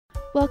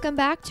Welcome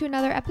back to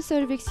another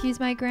episode of Excuse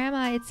My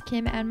Grandma. It's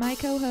Kim and my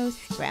co-host,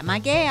 Grandma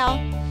Gail.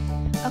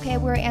 Okay,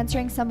 we're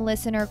answering some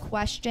listener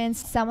questions.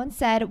 Someone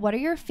said, what are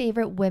your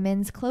favorite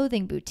women's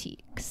clothing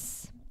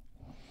boutiques?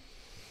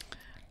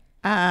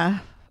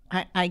 I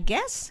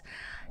guess,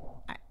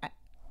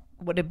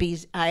 would it be,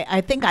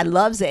 I think I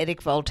love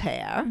Zadig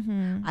Voltaire.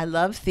 Mm-hmm. I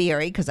love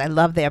Theory because I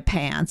love their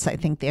pants. I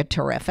think they're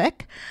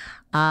terrific.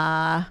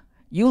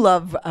 You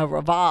love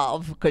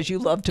Revolve because you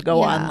love to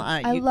go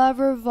online. I love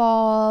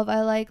Revolve.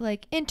 I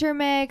like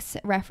Intermix,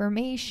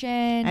 Reformation,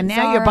 and now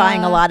Zara. You're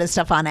buying a lot of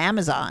stuff on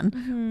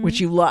Amazon,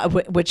 which you love,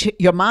 which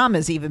your mom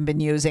has even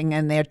been using,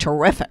 and they're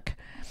terrific.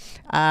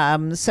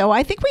 So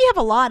I think we have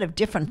a lot of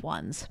different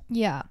ones.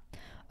 Yeah.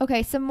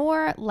 Okay, some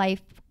more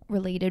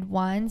life-related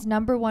ones.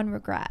 Number one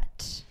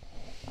regret.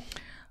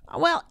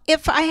 Well,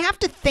 if I have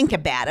to think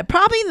about it,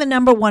 probably the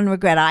number one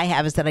regret I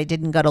have is that I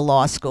didn't go to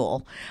law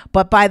school.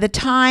 But by the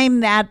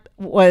time that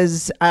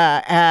was,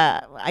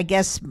 I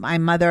guess my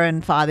mother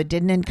and father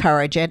didn't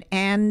encourage it.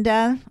 And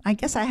I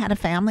guess I had a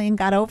family and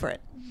got over it.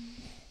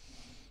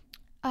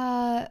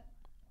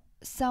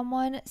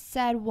 Someone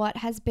said, what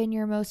has been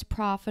your most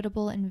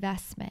profitable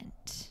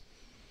investment?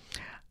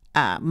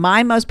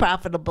 My most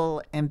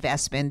profitable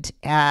investment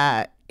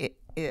are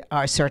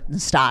certain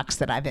stocks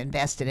that I've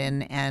invested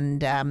in,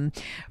 and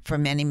for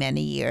many,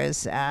 many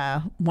years,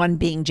 one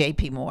being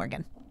JP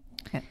Morgan.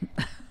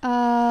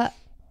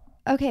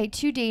 Okay,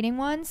 two dating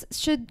ones.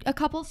 Should a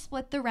couple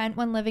split the rent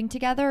when living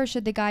together, or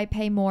should the guy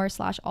pay more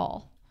 /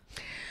 all?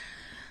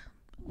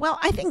 Well,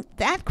 I think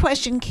that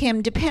question,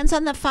 Kim, depends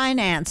on the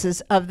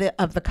finances of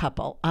the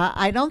couple.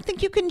 I don't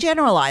think you can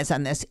generalize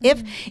on this.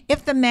 Mm-hmm.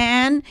 If the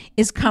man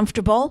is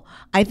comfortable,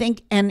 I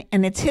think, and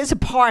it's his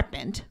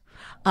apartment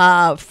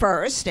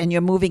first, and you're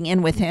moving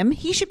in with him,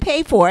 he should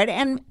pay for it,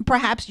 and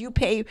perhaps you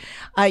pay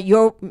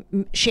your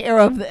share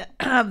of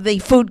the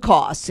food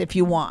costs if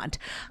you want.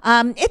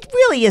 It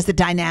really is the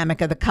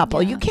dynamic of the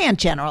couple. Yeah. You can't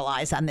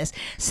generalize on this.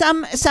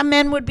 Some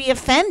men would be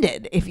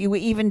offended if you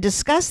even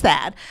discuss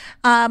that.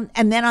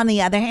 And then on the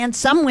other hand,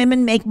 some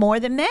women make more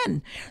than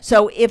men.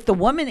 So if the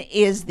woman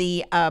is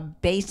the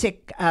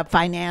basic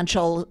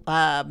financial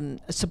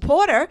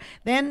supporter,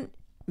 then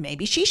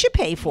maybe she should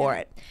pay for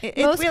it. It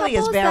really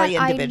is very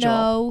individual. I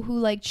know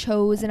who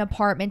chose an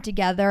apartment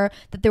together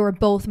that they were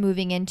both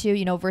moving into,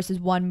 versus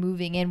one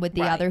moving in with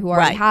the other who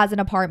already has an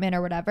apartment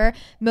or whatever.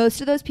 Most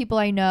of those people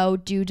I know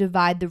do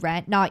divide the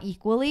rent, not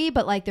equally,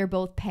 but they're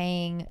both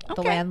paying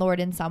the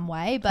landlord in some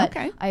way. But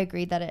I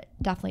agree that it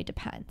definitely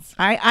depends.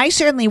 I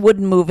certainly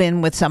wouldn't move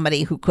in with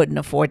somebody who couldn't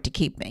afford to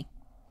keep me.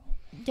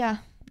 Yeah,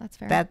 that's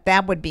fair.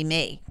 That would be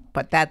me,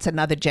 but that's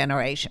another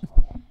generation.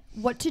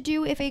 What to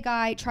do if a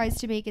guy tries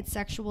to make it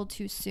sexual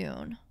too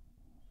soon?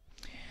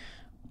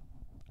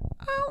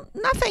 Oh,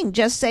 nothing.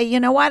 Just say, you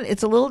know what?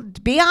 It's a little,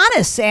 be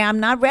honest. Say,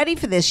 I'm not ready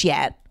for this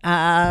yet.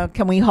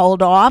 Can we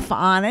hold off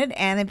on it?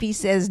 And if he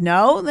says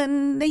no,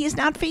 then he's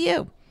not for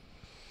you.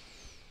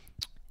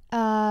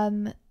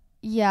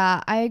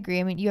 Yeah, I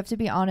agree. I mean, you have to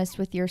be honest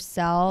with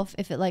yourself.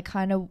 If it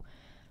kind of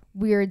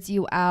weirds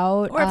you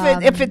out, or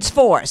if it's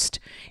forced,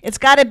 it's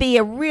got to be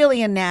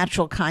a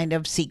natural kind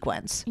of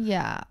sequence.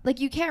 Yeah,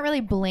 you can't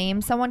really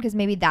blame someone because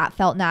maybe that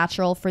felt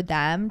natural for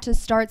them to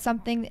start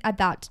something at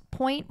that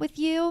point with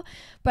you,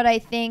 but I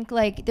think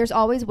there's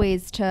always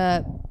ways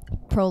to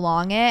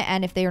prolong it,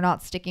 and if they are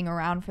not sticking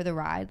around for the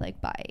ride,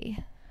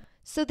 bye.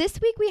 So this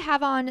week we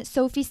have on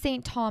Sophie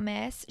Saint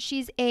Thomas.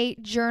 She's a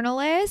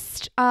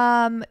journalist.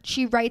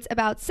 She writes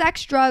about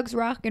sex, drugs,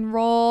 rock and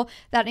roll.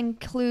 That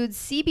includes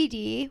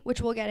CBD,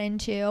 which we'll get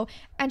into.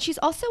 And she's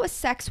also a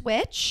sex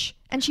witch,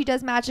 and she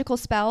does magical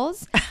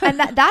spells. And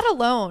that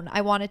alone,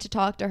 I wanted to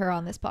talk to her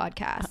on this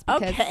podcast.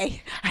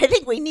 Okay. I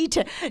think we need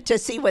to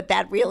see what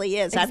that really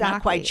is. Exactly. I'm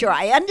not quite sure.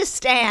 I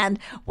understand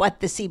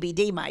what the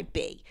CBD might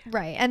be.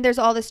 Right. And there's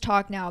all this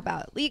talk now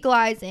about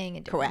legalizing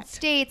in different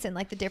states, and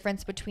the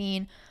difference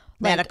between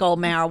medical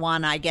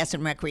marijuana, I guess,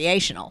 and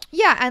recreational.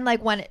 Yeah, and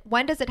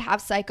when does it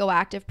have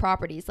psychoactive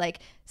properties?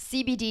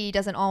 CBD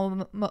doesn't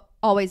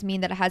always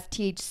mean that it has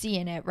THC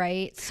in it,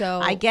 right? So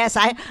I guess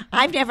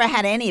I've never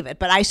had any of it,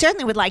 but I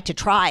certainly would like to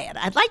try it.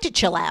 I'd like to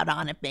chill out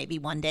on it maybe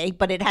one day,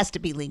 but it has to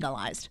be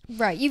legalized.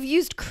 Right. You've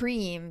used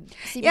cream,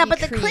 CBD yeah,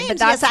 but the creams, but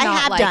that's yes, I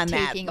have done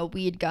that. Taking a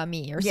weed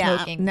gummy or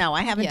smoking. No,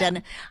 I haven't done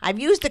it.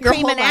 I've used the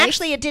cream, and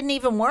actually, it didn't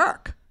even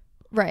work.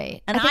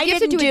 Right. And I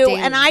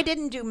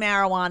didn't do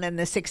marijuana in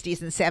the 60s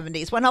and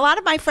 70s when a lot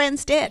of my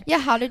friends did. Yeah,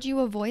 how did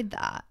you avoid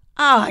that?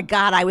 Oh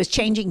God, I was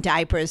changing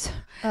diapers.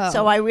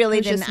 So I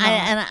really didn't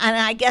and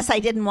I guess I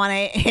didn't want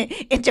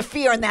to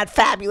interfere in that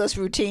fabulous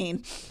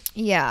routine.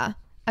 Yeah.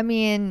 I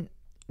mean,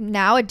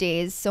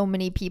 nowadays so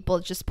many people,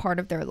 it's just part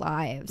of their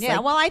lives. Yeah,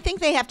 well, I think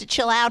they have to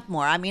chill out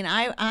more. I mean,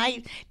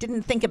 I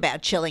didn't think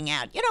about chilling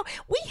out.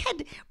 We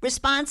had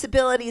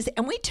responsibilities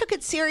and we took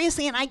it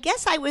seriously, and I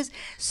guess I was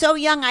so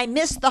young I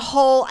missed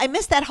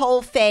that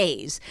whole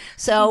phase.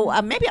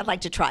 So maybe I'd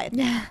like to try it.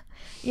 Yeah.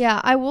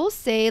 Yeah, I will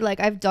say, like,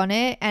 I've done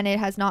it and it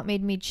has not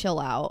made me chill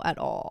out at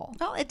all.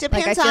 Well, it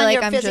depends I feel on like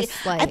your I'm physique.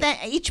 just I like, think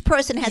each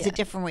person has a Yeah.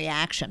 different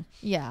reaction.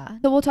 yeah.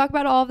 So we'll talk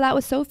about all of that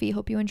with Sophie.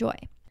 Hope you enjoy.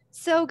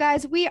 So,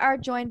 guys, we are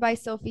joined by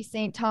Sophie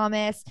Saint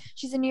Thomas.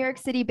 She's a New York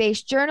City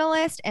based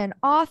journalist and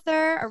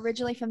author,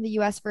 originally from the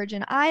US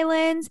Virgin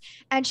Islands.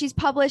 And she's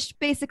published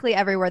basically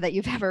everywhere that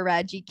you've ever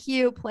read: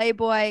 GQ,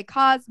 Playboy,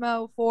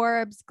 Cosmo,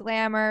 Forbes,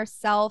 Glamour,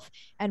 Self,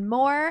 and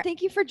more.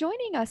 Thank you for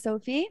joining us,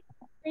 Sophie.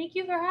 Thank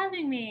you for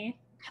having me.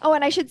 Oh,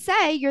 and I should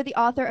say you're the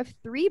author of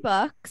 3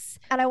 books,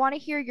 and I want to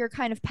hear your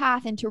kind of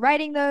path into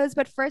writing those.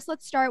 But first,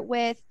 let's start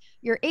with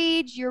your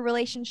age, your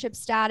relationship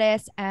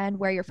status, and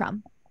where you're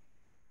from.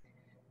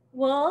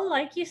 Well,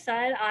 like you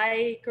said,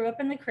 I grew up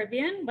in the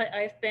Caribbean, but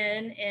I've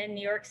been in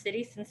New York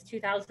City since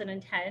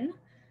 2010.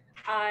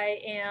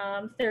 I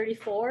am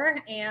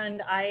 34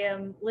 and I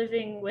am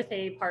living with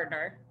a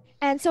partner.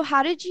 And so,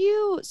 how did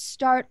you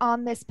start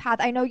on this path?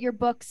 I know your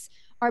books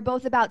are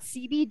both about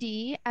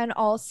CBD and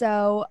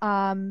also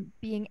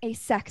being a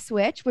sex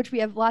switch, which we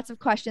have lots of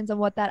questions on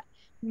what that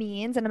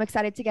means, and I'm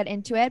excited to get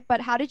into it.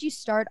 But how did you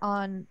start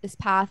on this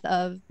path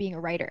of being a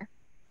writer?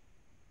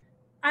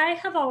 I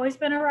have always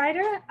been a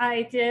writer.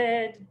 I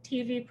did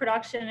TV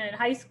production in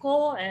high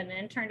school and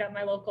interned at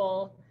my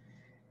local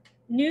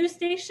news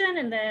station.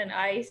 And then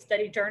I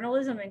studied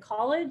journalism in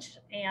college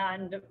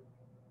and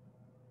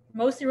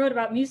mostly wrote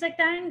about music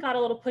then, got a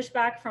little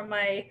pushback from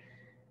my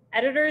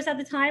editors at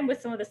the time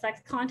with some of the sex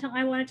content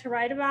I wanted to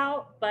write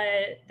about.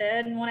 But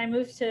then when I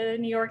moved to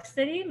New York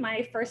City,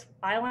 my first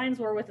bylines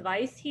were with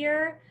Vice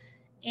here.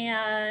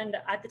 And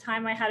at the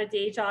time I had a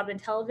day job in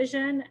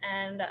television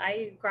and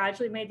I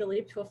gradually made the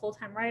leap to a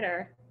full-time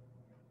writer.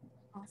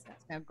 Awesome.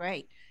 Oh,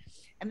 great.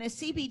 And the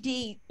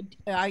CBD,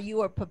 are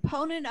you a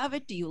proponent of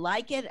it? Do you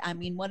like it? I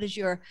mean, what is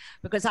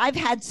because I've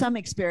had some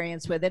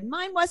experience with it.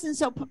 Mine wasn't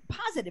so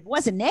positive. It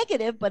wasn't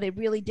negative, but it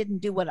really didn't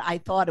do what I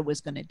thought it was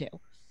going to do.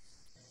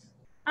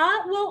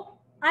 Well,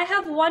 I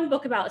have 1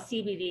 book about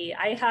CBD.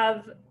 I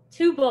have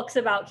 2 books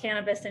about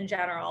cannabis in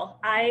general.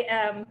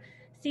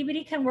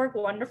 CBD can work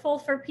wonderful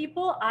for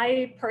people.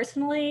 I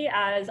personally,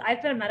 as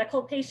I've been a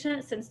medical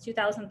patient since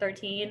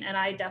 2013, and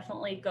I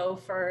definitely go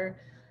for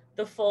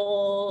the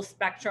full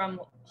spectrum,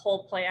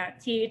 whole plant,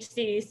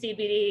 THC,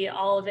 CBD,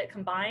 all of it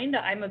combined.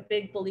 I'm a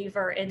big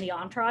believer in the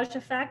entourage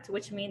effect,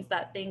 which means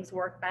that things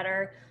work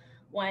better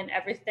when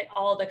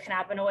all the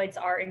cannabinoids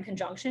are in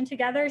conjunction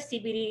together.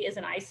 CBD is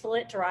an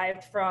isolate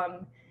derived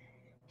from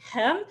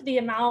hemp. The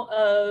amount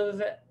of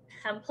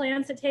hemp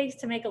plants it takes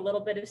to make a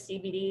little bit of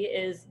CBD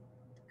is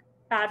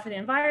bad for the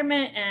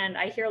environment. And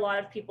I hear a lot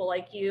of people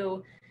like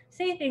you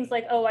say things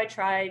like, oh, I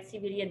tried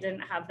CBD and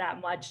didn't have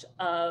that much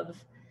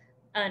of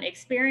an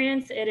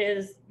experience. It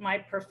is my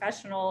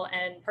professional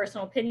and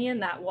personal opinion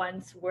that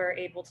once we're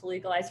able to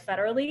legalize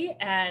federally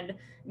and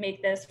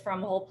make this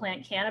from whole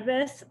plant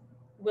cannabis,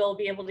 we'll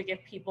be able to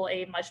give people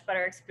a much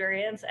better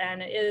experience.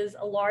 And it is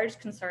a large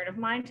concern of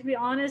mine, to be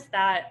honest,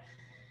 that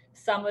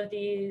some of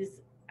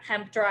these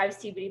hemp-derived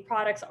CBD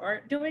products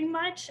aren't doing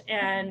much,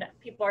 and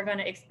people are going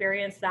to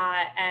experience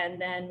that.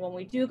 And then when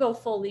we do go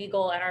full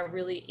legal and are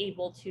really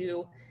able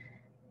to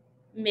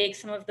make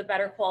some of the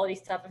better quality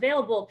stuff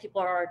available,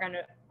 people are going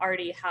to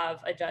already have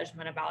a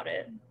judgment about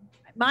it.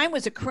 Mine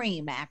was a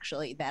cream,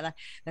 actually, that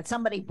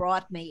somebody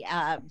brought me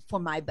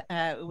for my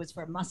it was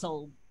for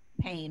muscle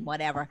pain,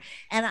 whatever.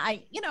 And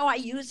I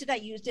used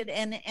it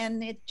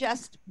and it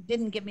just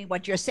didn't give me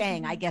what you're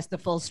saying. I guess the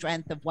full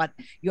strength of what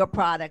your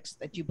products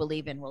that you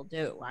believe in will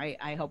do.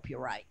 I hope you're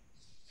right.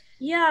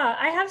 Yeah,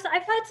 I've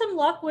had some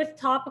luck with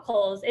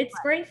topicals. It's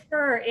great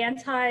for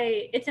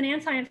it's an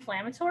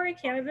anti-inflammatory,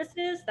 cannabis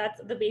is.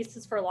 That's the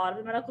basis for a lot of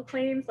the medical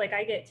claims. Like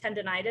I get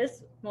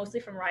tendonitis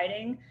mostly from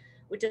riding,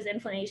 which is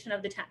inflammation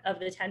of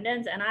the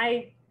tendons. And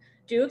I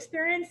do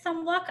experience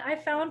some luck, I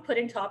found,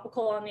 putting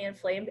topical on the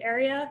inflamed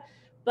area.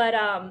 But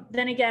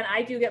then again,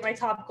 I do get my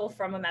topical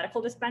from a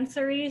medical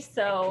dispensary,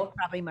 so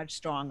probably much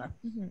stronger.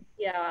 Mm-hmm.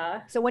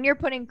 Yeah. So when you're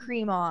putting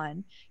cream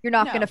on, you're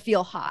not going to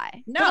feel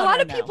high. No, but a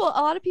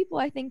lot of people,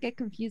 I think, get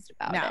confused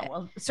about it.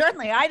 Well,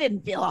 certainly I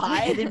didn't feel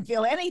high. I didn't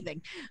feel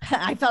anything.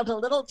 I felt a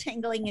little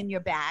tingling in your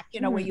back,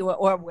 where you were,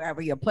 or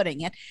wherever you're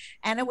putting it,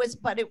 and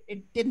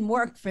it didn't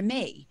work for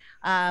me.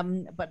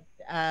 But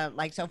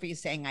like Sophie is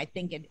saying, I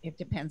think it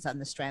depends on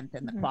the strength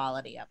and the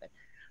quality of it.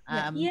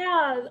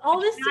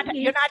 All this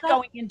you're not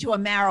going into a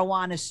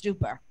marijuana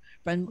stupor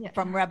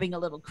from rubbing a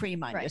little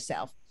cream on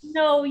yourself.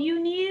 No,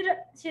 you need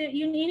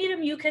a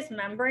mucous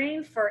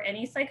membrane for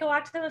any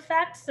psychoactive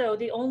effect. So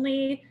the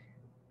only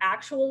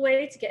actual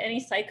way to get any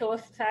psycho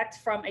effect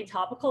from a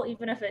topical,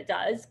 even if it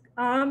does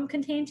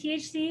contain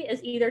THC,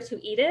 is either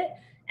to eat it.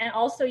 And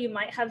also you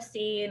might have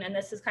seen, and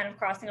this is kind of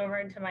crossing over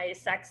into my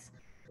sex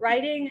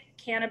writing,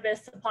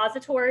 cannabis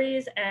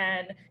suppositories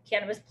and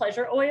cannabis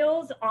pleasure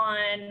oils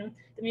on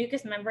the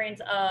mucous membranes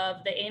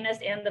of the anus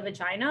and the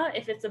vagina.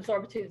 If it's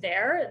absorbed through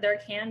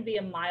there can be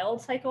a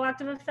mild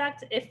psychoactive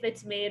effect if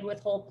it's made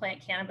with whole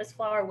plant cannabis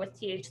flower with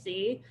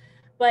THC.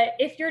 But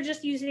if you're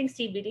just using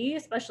CBD,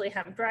 especially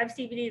hemp-derived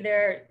CBD,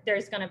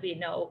 there's going to be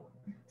no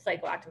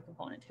psychoactive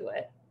component to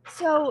it.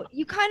 So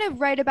you kind of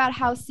write about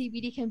how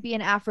CBD can be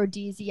an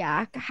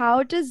aphrodisiac.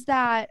 How does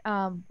that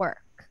work?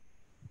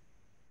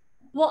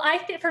 Well, I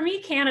think for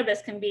me,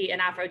 cannabis can be an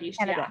Cannabis.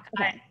 aphrodisiac.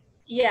 Okay.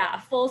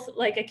 Yeah,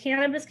 like a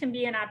cannabis can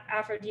be an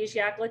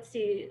aphrodisiac. Let's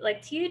see,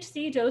 like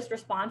THC dosed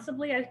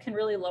responsibly, it can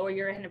really lower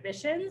your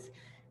inhibitions,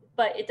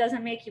 but it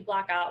doesn't make you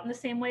black out in the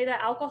same way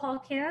that alcohol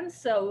can.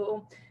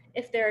 So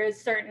if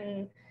there's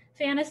certain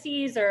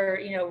fantasies or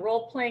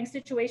role playing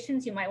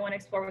situations you might want to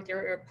explore with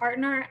your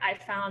partner, I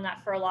found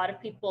that for a lot of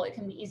people it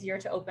can be easier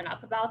to open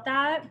up about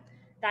that.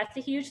 That's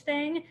a huge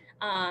thing.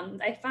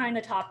 I find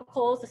the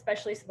topicals,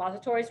 especially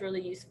suppositories,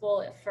 really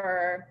useful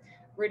for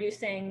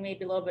reducing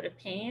maybe a little bit of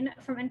pain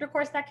from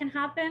intercourse that can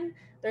happen.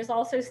 There's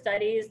also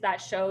studies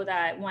that show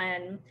that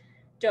when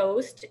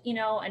dosed,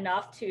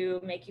 enough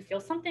to make you feel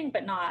something,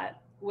 but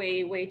not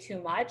way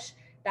too much,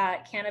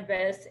 that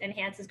cannabis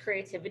enhances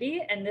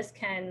creativity. And this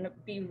can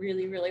be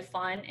really, really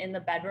fun in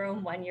the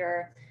bedroom when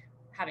you're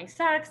having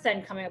sex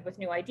and coming up with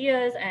new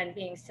ideas and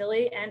being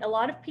silly. And a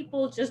lot of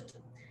people just,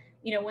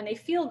 when they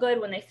feel good,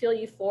 when they feel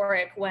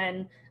euphoric,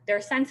 when their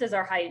senses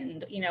are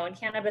heightened, and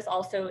cannabis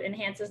also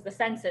enhances the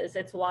senses.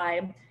 It's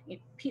why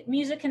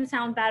music can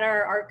sound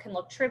better, art can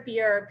look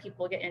trippier,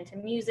 people get into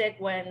music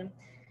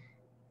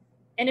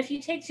and if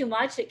you take too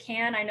much, it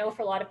can, I know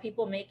for a lot of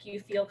people, make you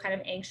feel kind of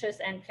anxious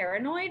and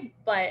paranoid.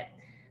 But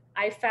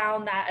I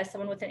found that as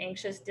someone with an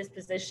anxious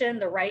disposition,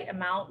 the right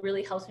amount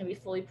really helps me be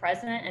fully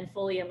present and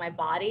fully in my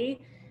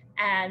body.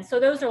 And so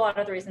those are a lot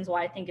of the reasons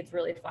why I think it's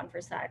really fun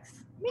for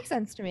sex. Makes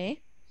sense to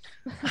me.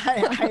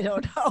 I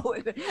don't know.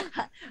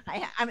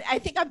 I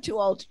think I'm too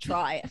old to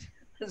try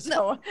it.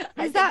 So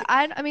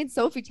I mean,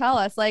 Sophie, tell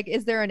us, like,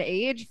 is there an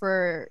age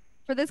for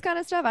this kind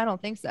of stuff? I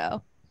don't think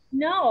so.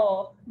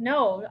 No,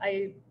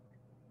 I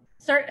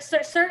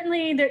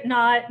certainly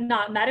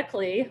not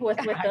medically with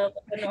the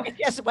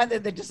just whether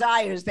the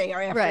desires they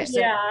are after. Right.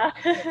 Yeah.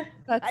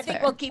 I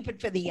think we'll keep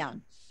it for the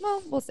young.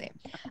 Well, we'll see.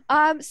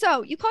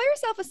 So you call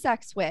yourself a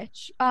sex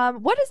witch.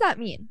 What does that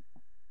mean?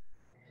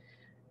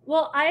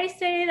 Well, I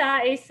say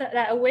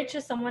that a witch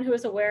is someone who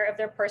is aware of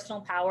their personal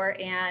power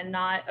and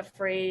not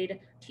afraid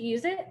to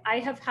use it. I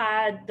have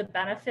had the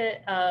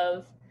benefit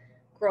of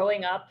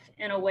growing up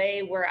in a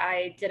way where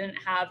I didn't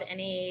have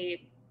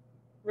any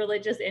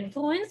religious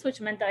influence,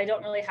 which meant that I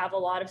don't really have a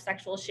lot of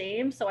sexual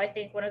shame. So I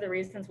think one of the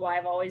reasons why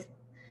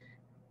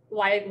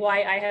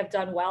I have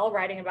done well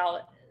writing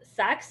about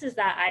sex is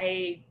that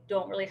I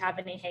don't really have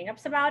any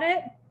hangups about it.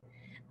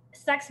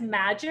 Sex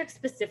magic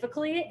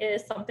specifically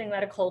is something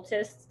that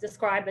occultists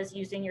describe as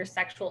using your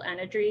sexual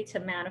energy to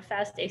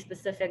manifest a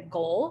specific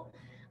goal.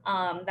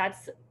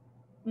 That's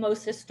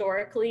most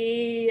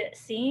historically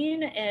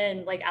seen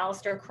in like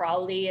Aleister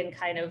Crowley and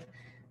kind of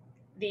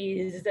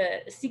these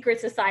secret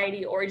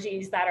society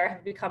orgies that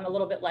have become a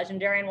little bit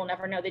legendary and we'll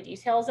never know the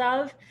details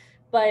of.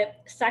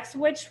 But sex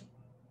witch,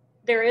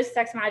 there is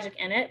sex magic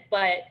in it,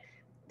 but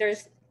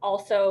there's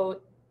also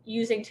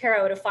using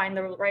tarot to find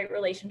the right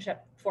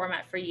relationship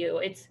format for you.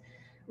 It's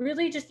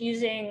really just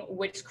using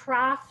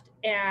witchcraft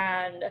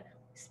and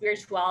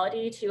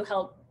spirituality to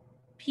help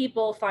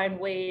people find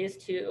ways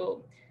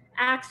to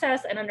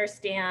access and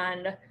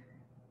understand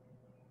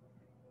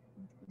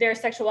their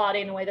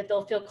sexuality in a way that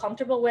they'll feel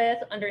comfortable with,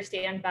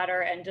 understand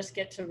better, and just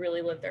get to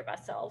really live their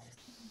best self.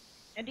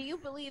 And do you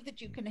believe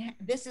that you can,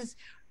 this is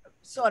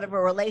sort of a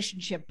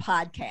relationship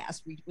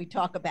podcast. We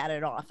talk about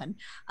it often.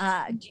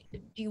 Do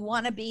you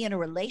want to be in a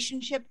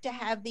relationship to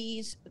have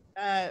these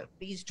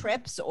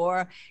trips,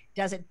 or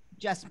does it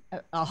just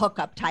a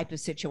hookup type of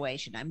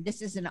situation? I mean,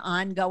 this is an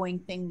ongoing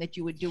thing that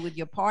you would do with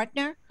your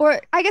partner?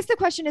 Or I guess the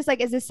question is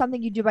like, is this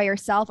something you do by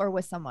yourself or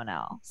with someone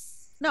else?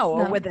 No,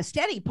 or with a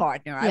steady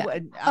partner. Yeah. I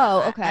would.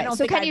 Okay. I don't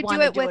think I'd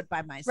want to do it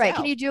by myself. Right.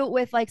 Can you do it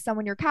with like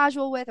someone you're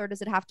casual with, or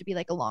does it have to be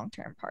like a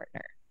long-term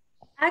partner?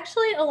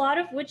 Actually, a lot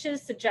of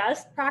witches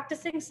suggest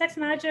practicing sex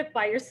magic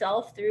by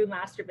yourself through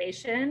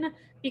masturbation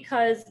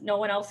because no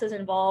one else is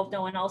involved,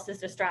 no one else is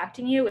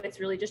distracting you. It's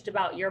really just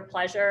about your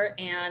pleasure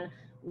and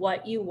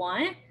what you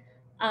want.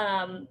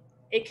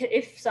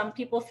 If some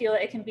people feel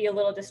it can be a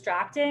little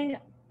distracting,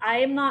 I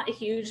am not a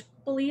huge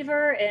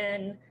believer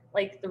in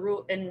like the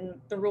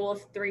rule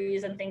of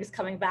threes and things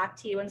coming back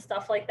to you and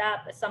stuff like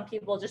that. But some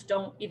people just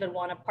don't even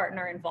want a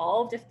partner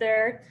involved if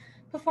they're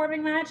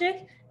performing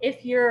magic.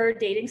 If you're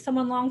dating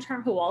someone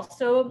long-term who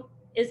also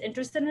is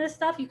interested in this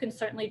stuff, you can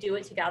certainly do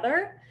it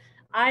together.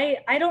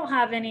 I don't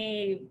have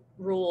any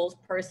rules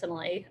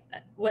personally.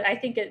 What I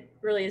think it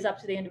really is up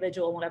to the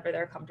individual, whatever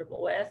they're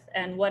comfortable with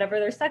and whatever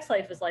their sex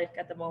life is like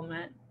at the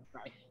moment.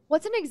 Right.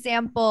 What's an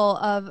example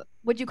of,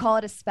 would you call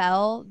it a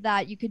spell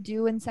that you could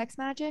do in sex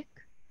magic?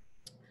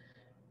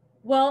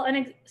 Well,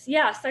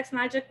 sex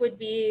magic would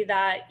be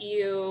that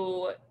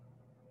you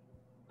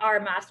are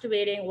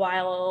masturbating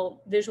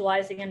while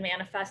visualizing and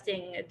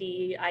manifesting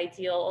the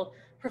ideal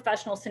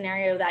professional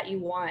scenario that you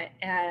want,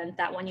 and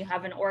that when you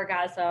have an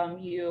orgasm,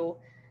 you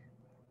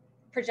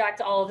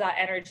project all of that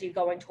energy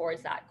going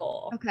towards that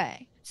goal.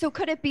 Okay. So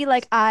could it be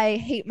like, I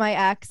hate my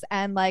ex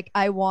and like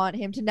I want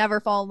him to never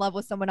fall in love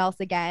with someone else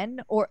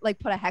again, or like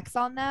put a hex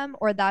on them,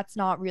 or that's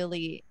not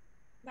really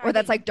or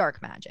that's like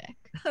dark magic?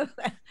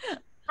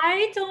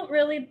 I don't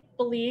really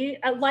believe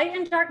light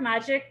and dark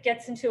magic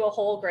gets into a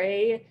whole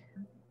gray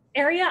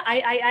area.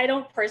 I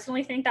don't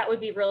personally think that would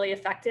be really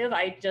effective.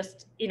 I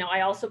just,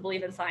 I also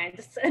believe in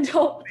science and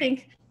don't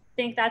think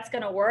that's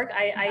going to work.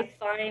 I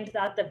find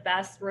that the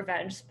best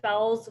revenge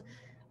spells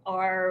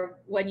are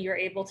when you're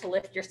able to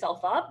lift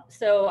yourself up.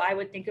 So I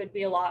would think it would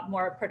be a lot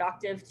more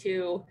productive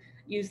to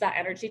use that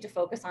energy to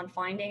focus on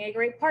finding a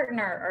great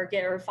partner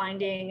or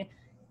finding,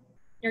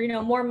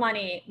 more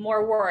money,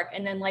 more work,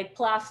 and then like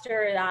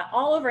plaster that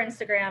all over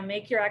Instagram,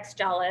 make your ex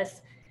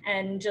jealous,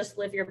 and just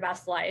live your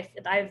best life.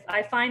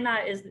 I find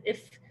that is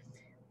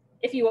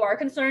if you are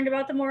concerned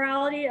about the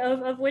morality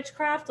of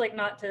witchcraft, like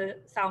not to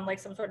sound like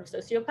some sort of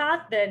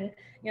sociopath, then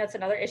it's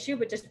another issue,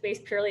 but just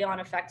based purely on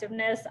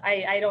effectiveness,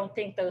 I don't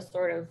think those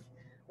sort of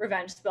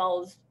revenge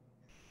spells,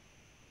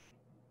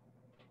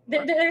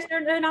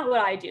 they're not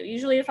what I do.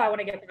 Usually if I want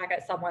to get back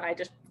at someone, I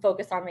just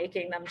focus on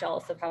making them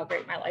jealous of how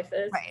great my life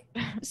is. Right.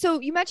 So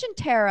you mentioned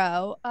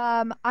tarot.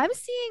 I'm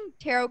seeing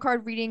tarot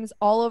card readings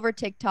all over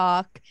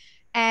TikTok,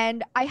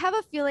 and I have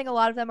a feeling a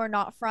lot of them are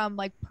not from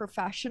like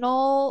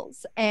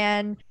professionals.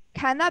 And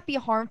can that be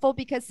harmful?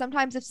 Because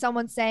sometimes if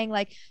someone's saying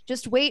like,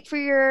 just wait for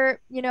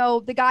your,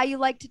 the guy you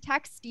like to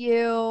text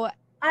you.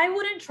 I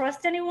wouldn't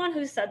trust anyone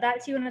who said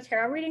that to you in a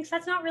tarot reading, because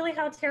that's not really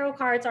how tarot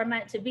cards are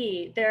meant to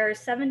be. There are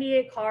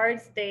 78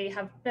 cards. They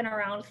have been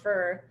around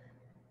for,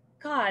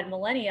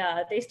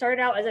 millennia. They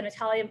started out as an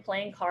Italian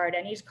playing card,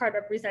 and each card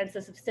represents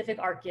a specific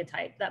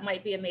archetype. That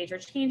might be a major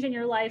change in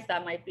your life.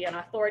 That might be an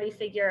authority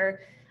figure.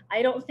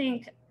 I don't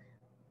think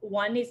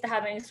one needs to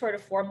have any sort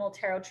of formal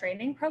tarot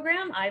training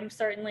program. I'm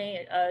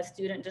certainly a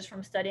student just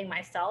from studying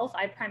myself.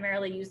 I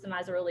primarily use them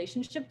as a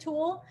relationship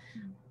tool.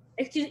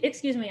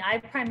 Excuse me, I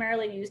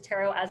primarily use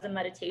tarot as a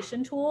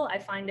meditation tool. I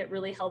find it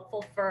really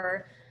helpful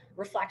for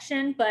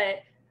reflection,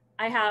 but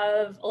I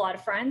have a lot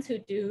of friends who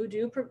do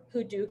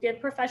give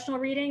professional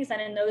readings,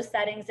 and in those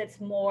settings, it's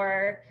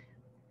more.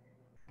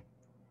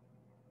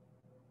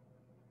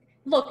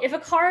 Look,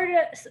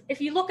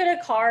 if you look at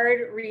a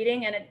card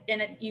reading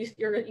and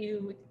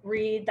you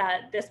read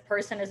that this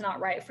person is not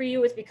right for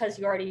you, it's because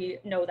you already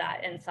know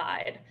that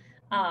inside.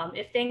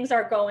 If things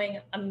are going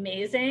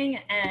amazing,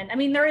 and I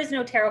mean, there is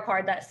no tarot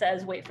card that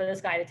says, wait for this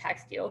guy to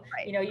text you.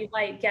 Right. You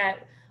might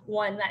get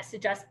one that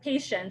suggests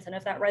patience. And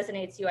if that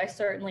resonates you, I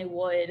certainly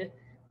would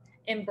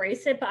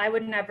embrace it, but I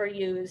would never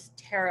use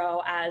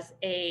tarot as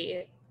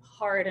a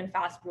hard and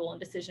fast rule in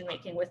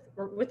decision-making with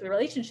the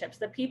relationships.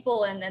 The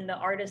people and then the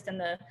artist and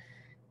the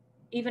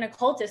even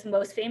occultist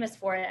most famous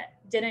for it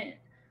didn't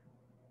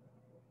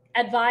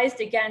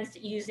advised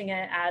against using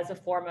it as a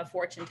form of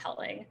fortune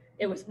telling.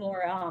 It was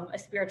more a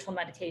spiritual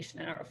meditation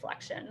and a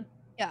reflection.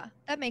 Yeah,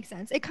 that makes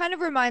sense. It kind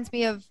of reminds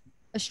me of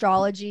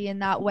astrology in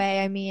that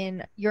way. I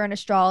mean, you're an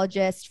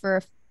astrologist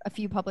for a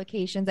few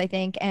publications, I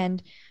think.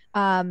 And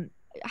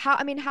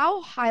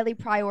how highly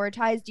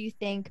prioritized do you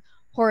think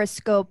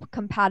horoscope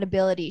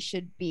compatibility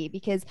should be?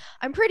 Because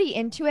I'm pretty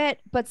into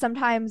it, but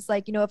sometimes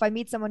if I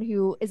meet someone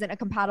who isn't a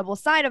compatible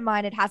side of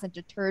mine, it hasn't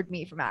deterred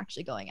me from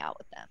actually going out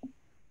with them.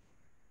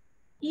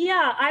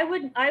 Yeah,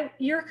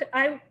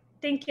 I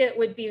think it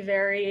would be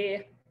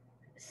very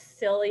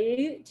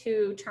silly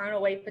to turn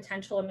away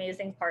potential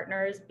amazing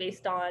partners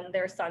based on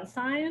their sun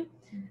sign.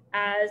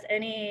 As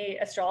any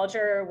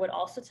astrologer would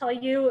also tell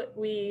you,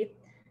 we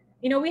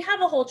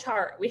have a whole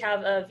chart. We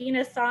have a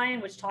Venus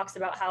sign, which talks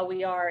about how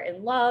we are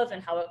in love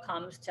and how it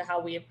comes to how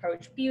we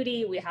approach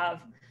beauty. We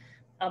have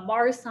a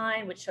Mars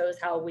sign, which shows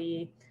how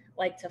we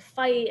like to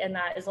fight, and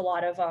that is a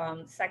lot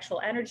of sexual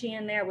energy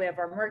in there. We have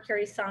our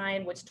Mercury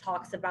sign, which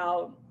talks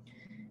about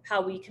how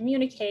we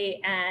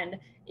communicate. And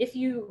if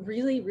you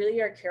really,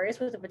 really are curious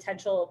with a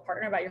potential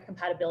partner about your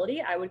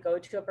compatibility, I would go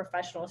to a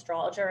professional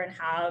astrologer and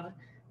have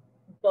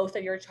both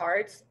of your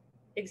charts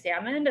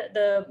examined.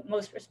 The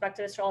most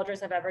respected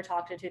astrologers I've ever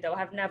talked to, though,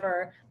 have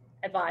never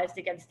advised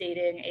against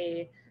dating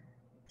a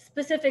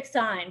specific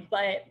sign.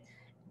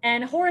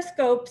 And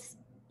horoscopes,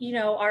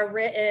 are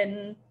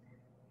written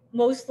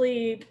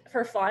mostly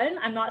for fun.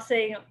 I'm not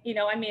saying,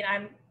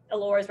 I'm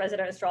Allure's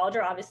resident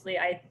astrologer. Obviously,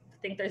 I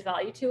think there's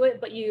value to it,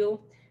 but you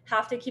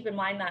have to keep in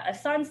mind that a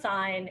sun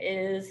sign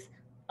is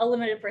a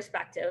limited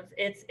perspective.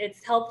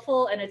 It's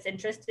helpful and it's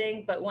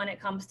interesting, but when it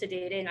comes to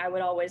dating, I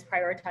would always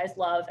prioritize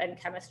love and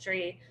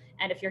chemistry.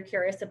 And if you're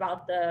curious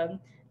about the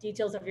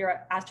details of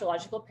your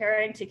astrological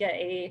pairing, to get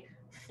a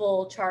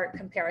full chart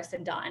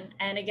comparison done.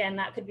 And again,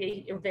 that could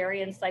be a very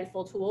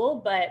insightful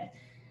tool, but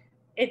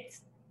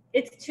it's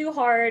too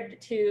hard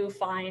to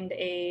find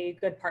a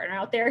good partner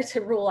out there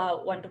to rule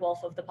out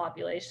 1/12 of the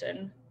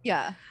population.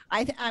 Yeah.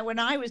 I when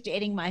I was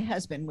dating my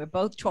husband, we're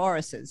both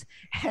Tauruses,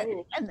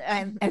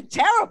 and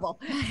terrible.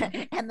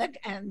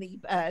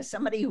 and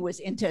somebody who was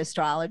into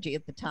astrology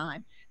at the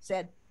time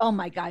said, "Oh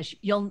my gosh,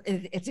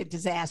 it's a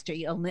disaster.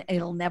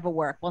 It'll never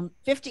work." Well,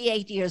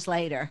 58 years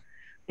later,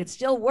 It's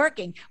still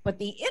working. But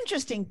the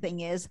interesting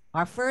thing is,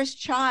 our first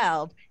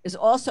child is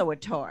also a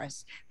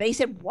Taurus. They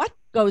said, what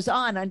goes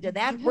on under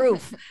that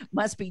roof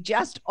must be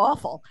just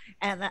awful.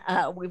 And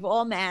we've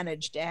all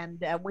managed,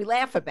 and we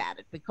laugh about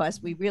it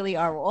because we really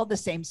are all the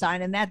same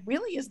sign, and that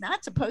really is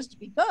not supposed to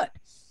be good.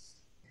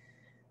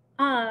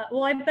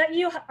 Well, I bet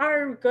you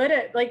are good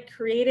at like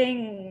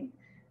creating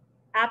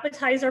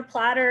appetizer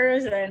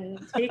platters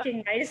and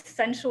taking nice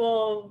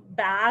sensual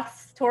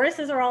baths.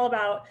 Tauruses are all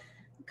about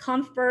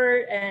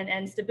comfort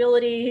and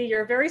stability.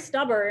 You're very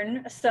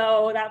stubborn,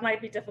 so that might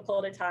be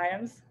difficult at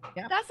times.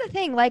 Yeah. That's the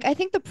thing. Like, I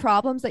think the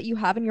problems that you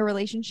have in your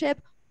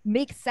relationship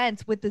make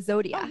sense with the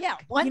zodiac. Oh, yeah.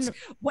 Once,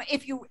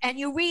 if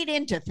you read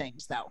into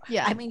things, though.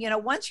 Yeah. I mean,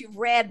 once you've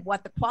read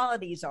what the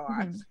qualities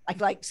are,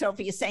 like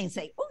Sophie is saying,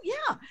 oh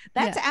yeah,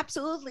 that's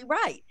absolutely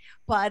right.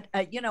 But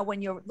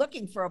when you're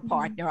looking for a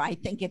partner, I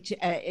think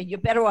you're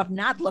better off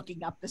not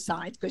looking up the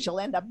signs, because you'll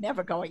end up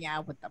never going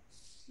out with them.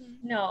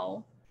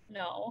 No.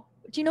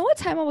 Do you know what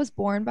time I was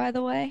born, by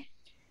the way?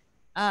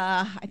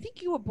 I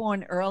think you were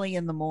born early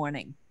in the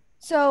morning.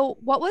 So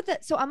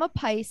so I'm a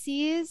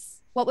Pisces.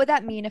 What would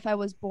that mean if I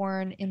was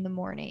born in the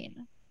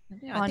morning?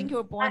 Yeah, I think you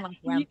were born like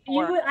around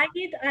 4.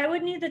 I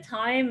would need the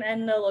time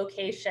and the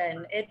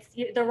location. It's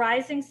the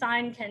rising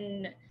sign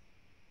can,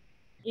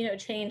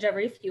 change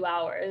every few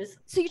hours.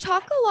 So you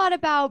talk a lot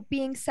about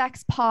being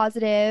sex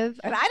positive.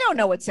 And I don't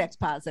know what sex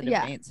positive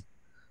means.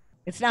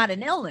 It's not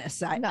an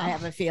illness, I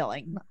have a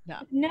feeling.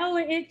 No,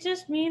 it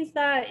just means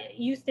that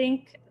you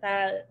think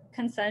that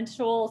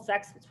consensual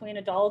sex between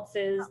adults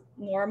is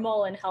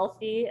normal and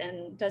healthy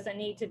and doesn't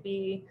need to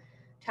be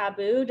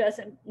taboo,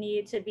 doesn't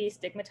need to be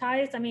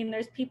stigmatized. I mean,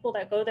 there's people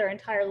that go their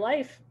entire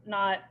life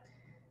not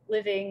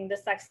living the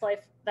sex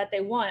life that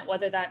they want,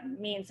 whether that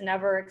means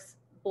never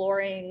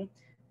exploring,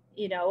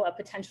 a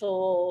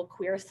potential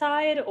queer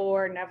side,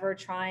 or never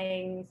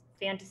trying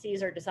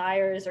fantasies or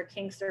desires or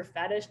kinks or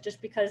fetish, just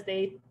because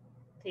they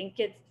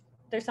think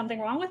there's something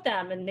wrong with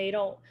them and they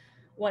don't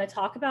want to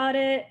talk about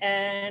it,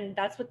 and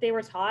that's what they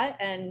were taught,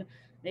 and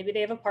maybe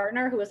they have a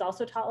partner who is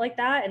also taught like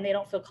that and they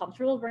don't feel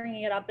comfortable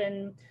bringing it up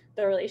in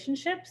the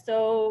relationship.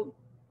 So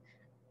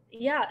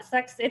yeah,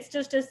 sex, it's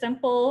just as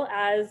simple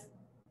as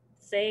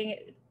saying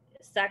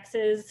sex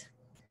is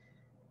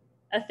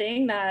a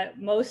thing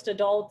that most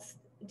adults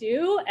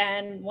do,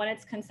 and when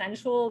it's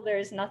consensual,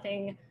 there's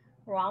nothing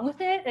wrong with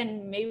it,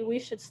 and maybe we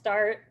should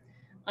start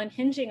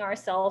unhinging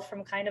ourselves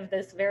from kind of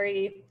this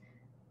very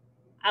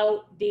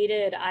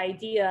outdated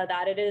idea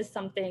that it is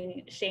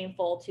something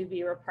shameful to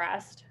be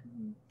repressed.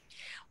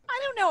 I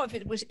don't know if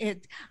it was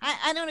it.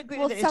 I don't agree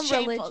with it. It's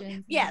shameful.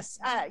 Religions. Yes,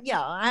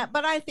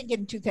 but I think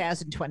in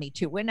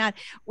 2022 we're not.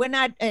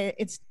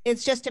 It's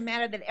just a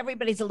matter that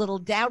everybody's a little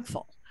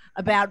doubtful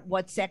about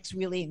what sex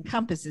really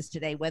encompasses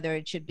today, whether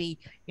it should be,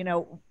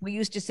 we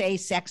used to say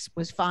sex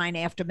was fine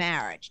after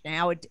marriage.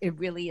 Now it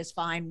really is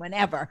fine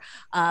whenever,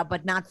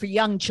 but not for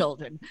young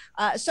children.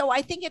 So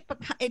I think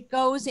it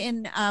goes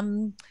in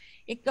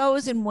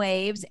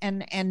waves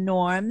and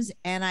norms.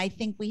 And I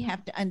think we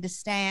have to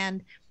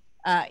understand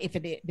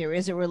if there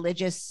is a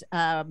religious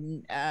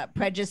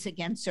prejudice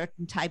against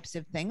certain types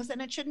of things, then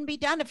it shouldn't be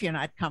done if you're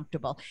not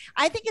comfortable.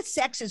 I think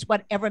sex is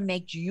whatever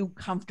makes you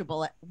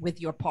comfortable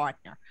with your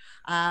partner.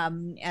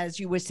 As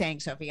you were saying,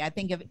 Sophie, I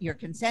think if you're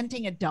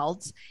consenting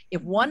adults,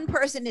 if one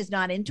person is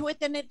not into it,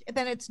 then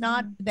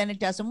it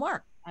doesn't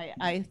work.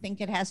 I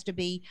think it has to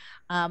be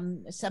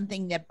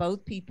something that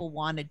both people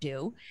want to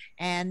do,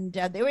 and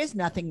there is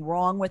nothing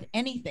wrong with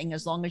anything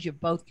as long as you're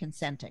both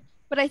consenting.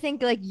 But I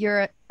think like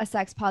you're a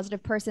sex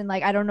positive person.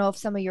 Like, I don't know if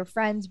some of your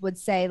friends would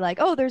say like,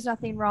 oh, there's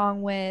nothing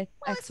wrong with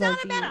XYZ. It's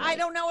not a matter. I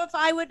don't know if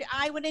I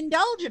would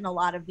indulge in a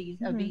lot of these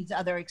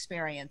other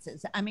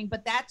experiences. I mean,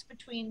 but that's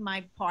between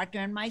my partner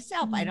and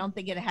myself. I don't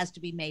think it has to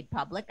be made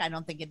public. I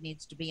don't think it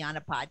needs to be on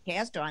a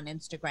podcast or on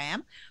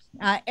Instagram.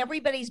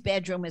 Everybody's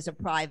bedroom is a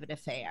private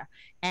affair.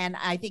 And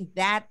I think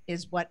that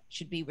is what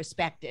should be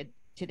respected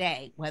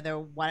today,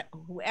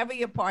 whoever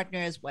your partner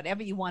is,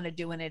 whatever you want to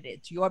do in it,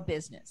 it's your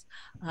business.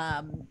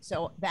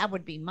 So that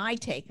would be my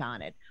take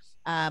on it.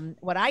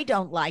 What I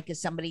don't like is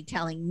somebody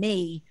telling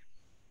me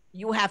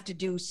you have to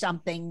do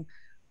something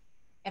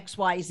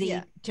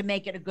XYZ to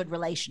make it a good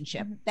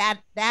relationship.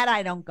 That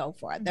I don't go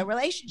for. The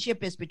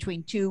relationship is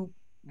between two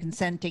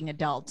consenting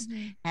adults,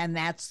 and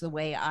that's the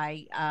way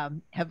I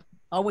have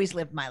always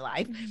lived my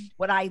life.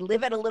 Would I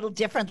live it a little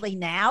differently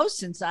now,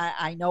 since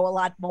I know a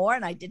lot more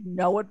and I didn't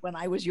know it when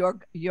I was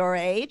your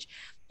age?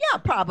 Yeah,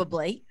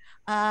 probably.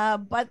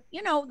 But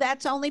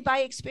that's only by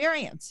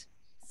experience.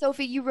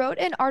 Sophie, you wrote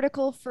an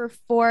article for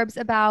Forbes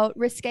about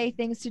risque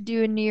things to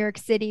do in New York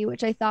City,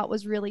 which I thought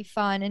was really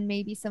fun, and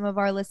maybe some of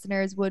our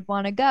listeners would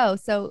want to go.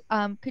 So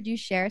could you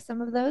share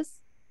some of those?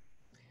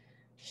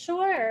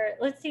 Sure.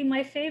 Let's see.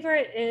 My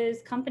favorite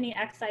is Company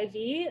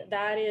XIV.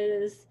 That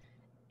is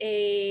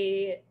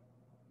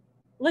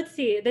let's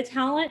see, the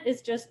talent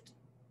is just,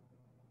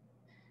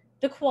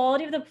 the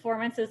quality of the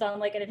performance is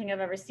unlike anything I've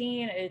ever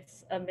seen.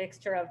 It's a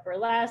mixture of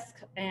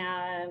burlesque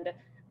and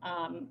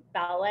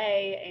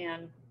ballet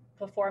and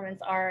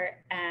performance art,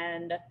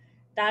 and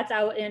That's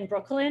out in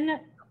Brooklyn.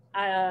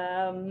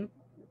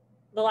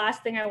 The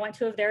last thing I went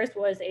to of theirs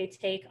was a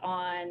take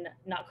on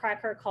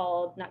Nutcracker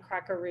called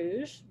Nutcracker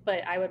Rouge,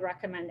 but I would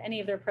recommend any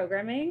of their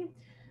programming.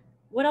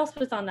 What else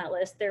was on that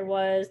list? There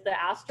was the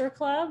Astor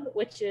Club,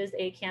 which is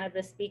a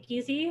cannabis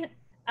speakeasy.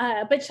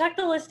 But check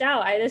the list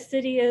out. This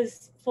city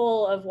is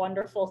full of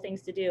wonderful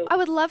things to do. I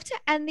would love to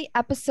end the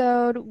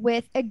episode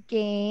with a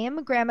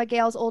game, Grandma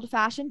Gail's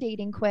old-fashioned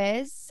dating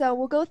quiz. So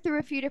we'll go through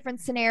a few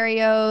different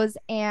scenarios,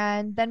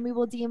 and then we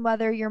will deem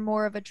whether you're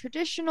more of a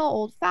traditional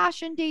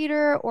old-fashioned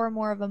dater or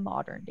more of a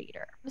modern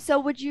dater. So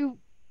would you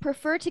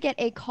prefer to get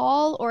a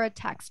call or a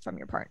text from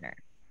your partner?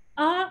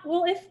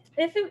 Well,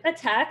 if a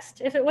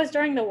text, if it was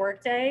during the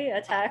workday,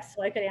 a text,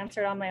 so I could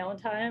answer it on my own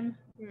time.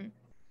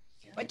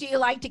 But do you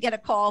like to get a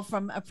call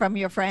from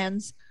your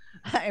friends?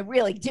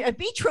 Really,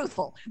 be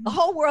truthful. The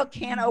whole world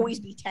can't always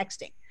be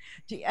texting.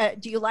 Do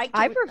you like to?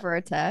 I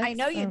prefer text. I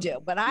know you do,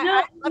 but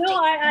I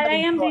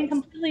am being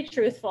completely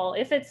truthful.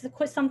 If it's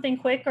something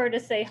quick or to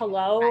say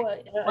hello,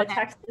 a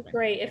text is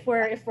great. If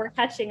we're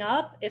catching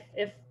up, if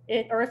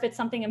it's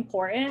something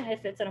important,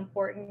 if it's an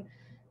important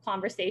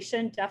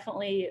conversation,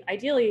 definitely,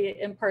 ideally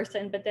in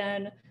person, but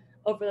then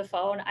over the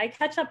phone. I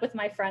catch up with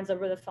my friends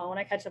over the phone.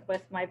 I catch up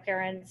with my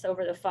parents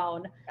over the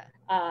phone.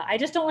 I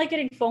just don't like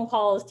getting phone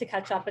calls to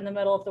catch up in the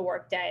middle of the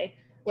workday,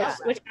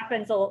 which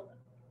happens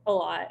a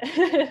lot.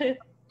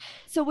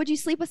 So would you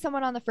sleep with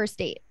someone on the first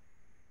date?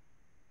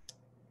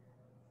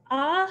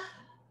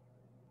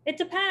 It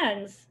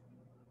depends.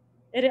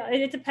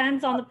 It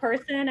depends on the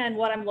person and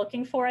what I'm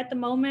looking for at the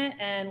moment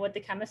and what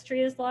the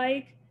chemistry is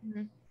like.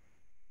 Mm-hmm.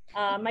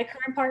 My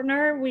current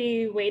partner,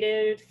 we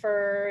waited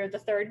for the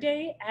third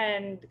date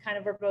and kind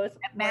of were both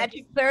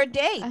magic third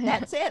date.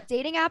 That's it.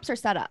 Dating apps or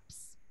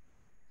setups?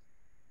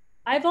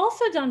 I've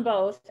also done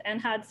both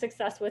and had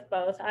success with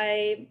both.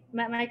 I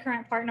met my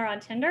current partner on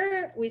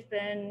Tinder. We've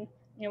been,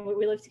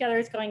 we live together.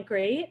 It's going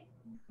great.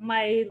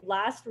 My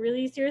last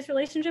really serious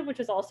relationship, which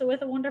was also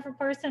with a wonderful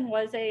person,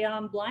 was a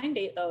blind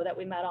date though that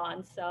we met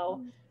on.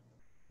 So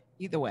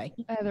either way.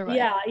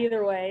 Yeah,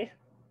 either way.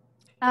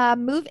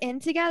 Move in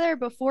together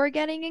before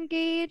getting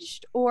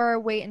engaged or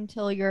wait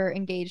until you're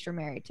engaged or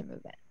married to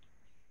move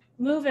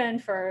in? Move in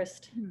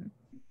first.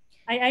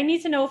 I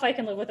need to know if I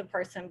can live with a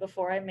person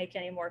before I make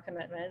any more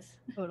commitments.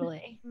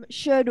 Totally.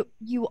 Should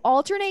you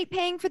alternate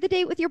paying for the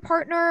date with your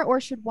partner, or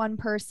should one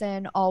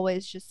person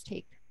always just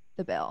take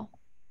the bill?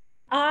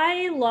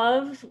 I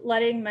love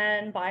letting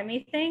men buy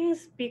me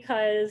things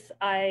because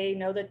I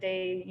know that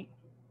they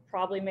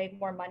probably make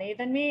more money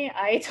than me.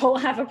 I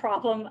don't have a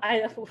problem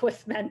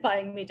with men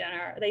buying me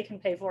dinner. They can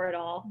pay for it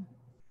all.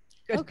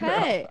 Good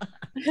okay.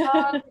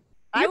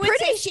 I would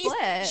say she's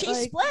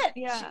split.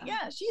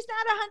 Yeah. She's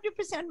not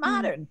 100%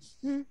 modern.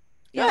 Mm-hmm.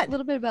 Yeah, a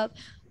little bit about.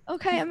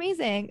 Okay,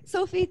 amazing.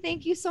 Sophie,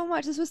 thank you so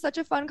much. This was such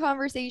a fun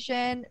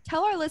conversation.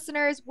 Tell our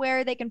listeners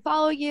where they can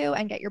follow you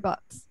and get your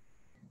books.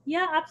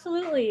 Yeah,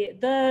 absolutely.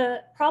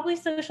 Probably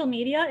social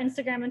media,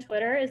 Instagram and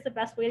Twitter is the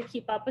best way to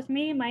keep up with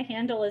me. My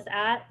handle is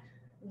at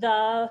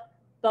the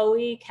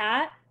Bowie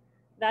Cat.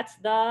 That's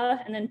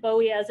and then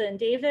Bowie as in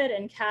David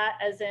and cat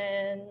as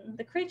in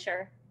the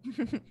creature.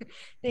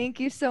 Thank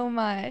you so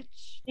much.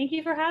 Thank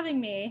you for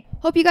having me.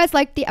 Hope you guys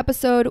liked the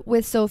episode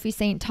with Sophie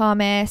Saint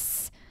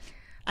Thomas.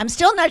 I'm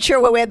still not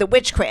sure where the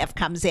witchcraft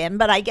comes in,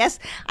 but I guess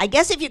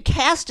if you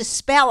cast a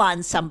spell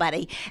on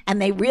somebody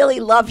and they really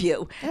love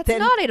you, that's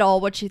not at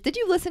all what she did.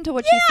 You listen to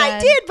what she said? Yeah, I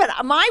did,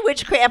 but my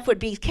witchcraft would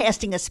be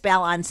casting a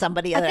spell on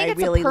somebody that I really love. I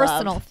think it's a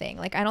personal thing.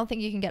 Like, I don't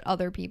think you can get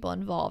other people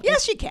involved.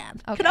 Yes, you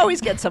can. Okay. You can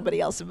always get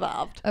somebody else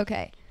involved.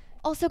 Okay.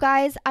 Also,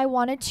 guys, I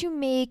wanted to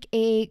make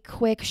a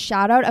quick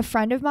shout out. A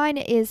friend of mine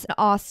is an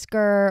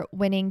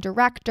Oscar-winning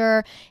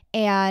director,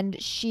 and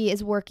she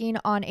is working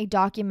on a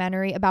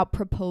documentary about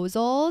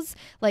proposals,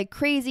 like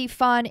crazy,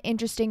 fun,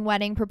 interesting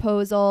wedding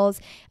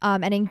proposals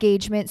and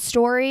engagement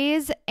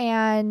stories,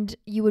 and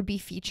you would be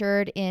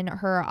featured in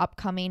her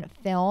upcoming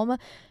film.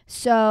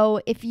 So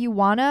if you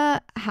want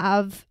to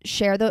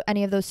share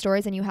any of those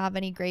stories and you have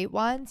any great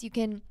ones, you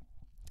can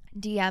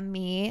DM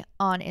me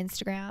on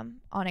Instagram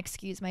on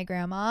Excuse My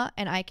Grandma,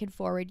 and I can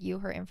forward you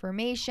her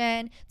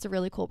information. It's a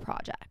really cool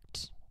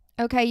project.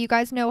 Okay, you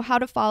guys know how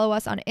to follow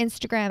us on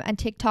Instagram and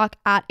TikTok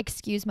at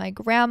Excuse My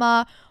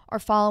Grandma. Our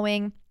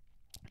following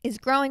is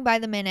growing by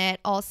the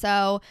minute.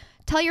 Also,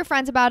 tell your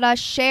friends about us,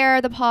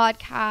 share the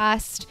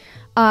podcast,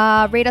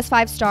 rate us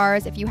 5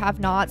 stars if you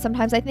have not.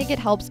 Sometimes I think it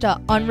helps to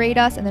unrate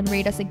us and then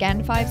rate us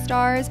again 5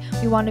 stars.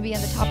 We want to be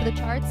on the top of the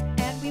charts,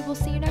 and we will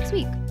see you next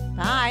week.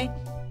 Bye.